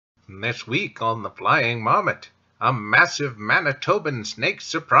This week on the Flying Marmot, a massive Manitoban snake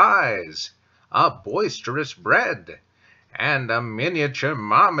surprise, a boisterous bread, and a miniature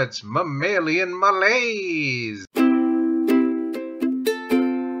marmot's mammalian malaise.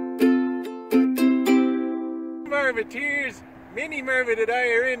 Marmoteers, Mini Marmot and I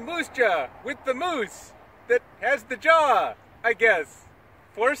are in Moose Jaw with the moose that has the jaw, I guess.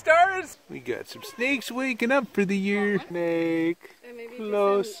 4 stars? We got some snakes waking up for the year. Snake,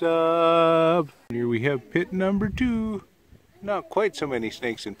 close up. Here we have pit number 2. Not quite so many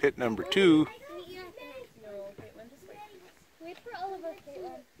snakes in pit number 2.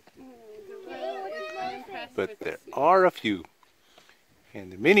 But there are a few.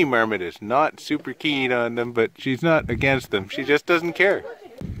 And the Mini Marmot is not super keen on them, but she's not against them. She just doesn't care.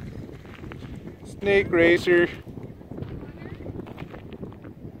 Snake racer.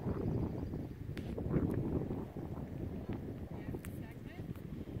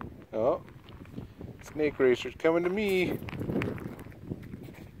 Oh, snake racer's coming to me.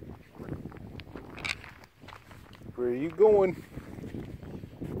 Where are you going?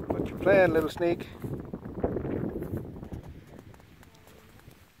 What's your plan, little snake?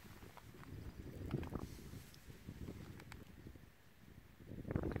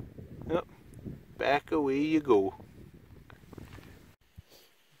 Oh, back away you go.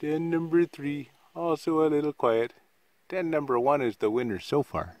 Den number 3, also a little quiet. Den number 1 is the winner so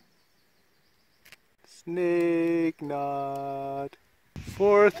far. Snake knot.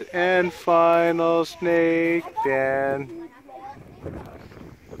 4th and final snake den.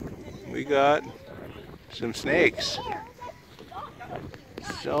 We got some snakes.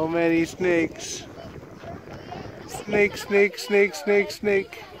 So many snakes. Snake, snake, snake, snake,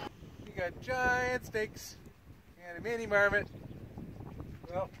 snake. We got giant snakes and a Mini Marmot.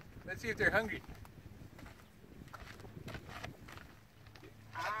 Well, let's see if they're hungry.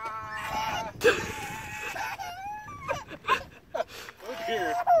 Oh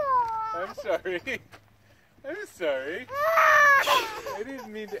dear. I'm sorry. I'm sorry. I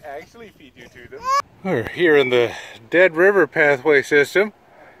didn't mean to actually feed you to them. We're here in the Dead River pathway system.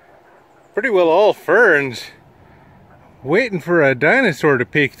 Pretty well all ferns. Waiting for a dinosaur to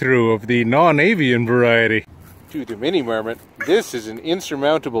peek through of the non-avian variety. To the Mini Marmot, this is an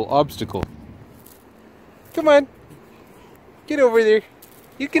insurmountable obstacle. Come on. Get over there.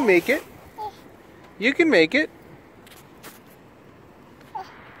 You can make it. You can make it.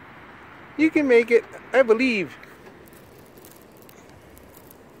 You can make it, I believe.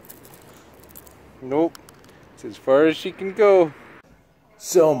 Nope. It's as far as she can go.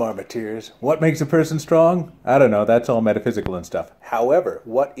 So, Marmoteers, what makes a person strong? I don't know, that's all metaphysical and stuff. However,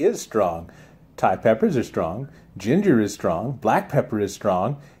 what is strong? Thai peppers are strong, ginger is strong, black pepper is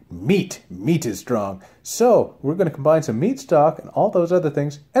strong, meat is strong. So, we're going to combine some meat stock and all those other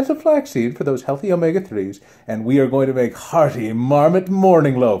things, and some flaxseed for those healthy omega-3s, and we are going to make hearty Marmot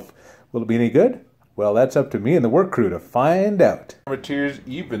morning loaf. Will it be any good? Well, that's up to me and the work crew to find out. Marmoteers,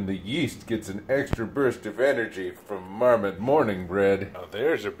 even the yeast gets an extra burst of energy from Marmot morning bread. Now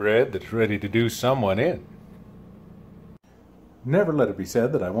there's a bread that's ready to do someone in. Never let it be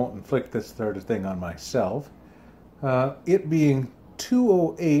said that I won't inflict this sort of thing on myself. It being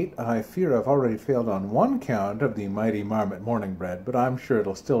 2:08, I fear I've already failed on 1 count of the Mighty Marmot morning bread, but I'm sure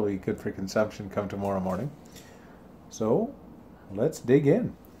it'll still be good for consumption come tomorrow morning. So, let's dig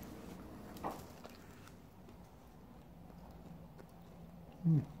in.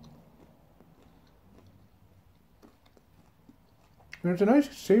 There's a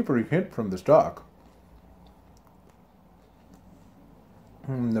nice savory hint from the stock.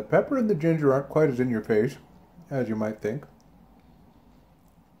 The pepper and the ginger aren't quite as in your face as you might think.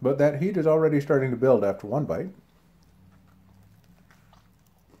 But that heat is already starting to build after 1 bite.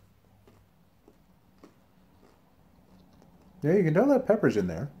 Yeah, you can tell that pepper's in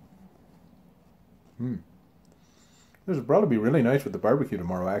there. This will probably be really nice with the barbecue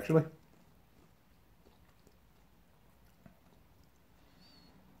tomorrow, actually.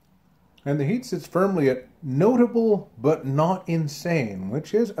 And the heat sits firmly at notable but not insane,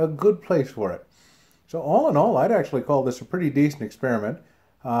 which is a good place for it. So all in all, I'd actually call this a pretty decent experiment.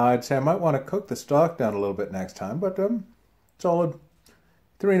 I'd say I might want to cook the stock down a little bit next time, but solid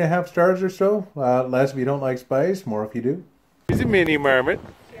 3.5 stars or so. Less if you don't like spice, more if you do. Here's a Mini Marmot.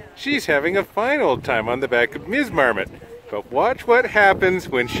 She's having a fine old time on the back of Ms. Marmot. But watch what happens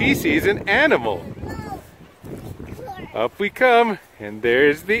when she sees an animal. Up we come, and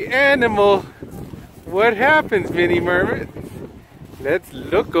there's the animal. What happens, Mini Marmot? Let's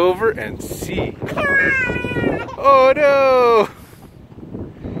look over and see. Oh no!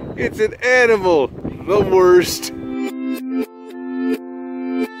 It's an animal! The worst!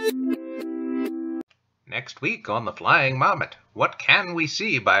 Next week on the Flying Marmot, what can we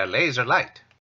see by a laser light?